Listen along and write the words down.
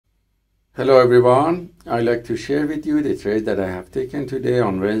Hello everyone, I'd like to share with you the trade that I have taken today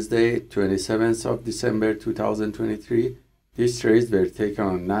on Wednesday, 27th of December 2023. These trades were taken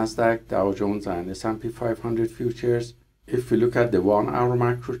on Nasdaq, Dow Jones and S&P 500 futures. If we look at the 1 hour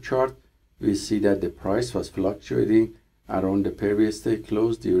macro chart, we see that the price was fluctuating around the previous day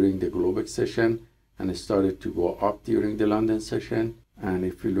close during the Globex session and it started to go up during the London session. And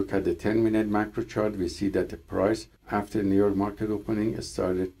if we look at the 10-minute macro chart, we see that the price after New York market opening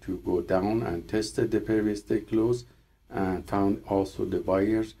started to go down and tested the previous day close and found also the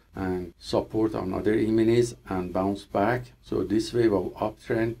buyers and support on other E-minis and bounced back. So this wave of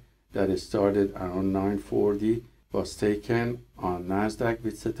uptrend that started around 940 was taken on Nasdaq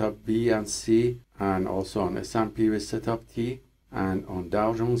with setup B and C and also on S&P with setup T. And on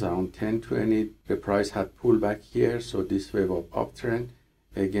Dow Jones around 1020 the price had pulled back here, so this wave of uptrend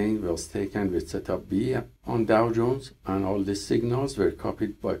again was taken with setup B on Dow Jones, and all these signals were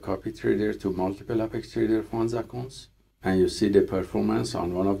copied by copy trader to multiple Apex Trader funds accounts. And you see the performance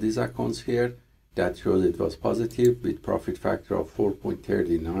on one of these accounts here that shows it was positive with profit factor of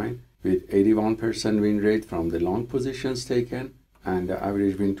 4.39 with 81% win rate from the long positions taken and the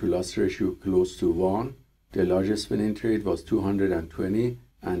average win to loss ratio close to 1. The largest winning trade was $220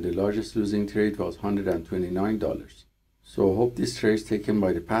 and the largest losing trade was $129. So hope this trade taken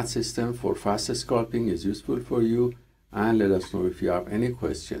by the PAAT system for fast scalping is useful for you, and let us know if you have any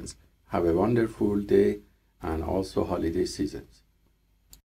questions. Have a wonderful day and also holiday seasons.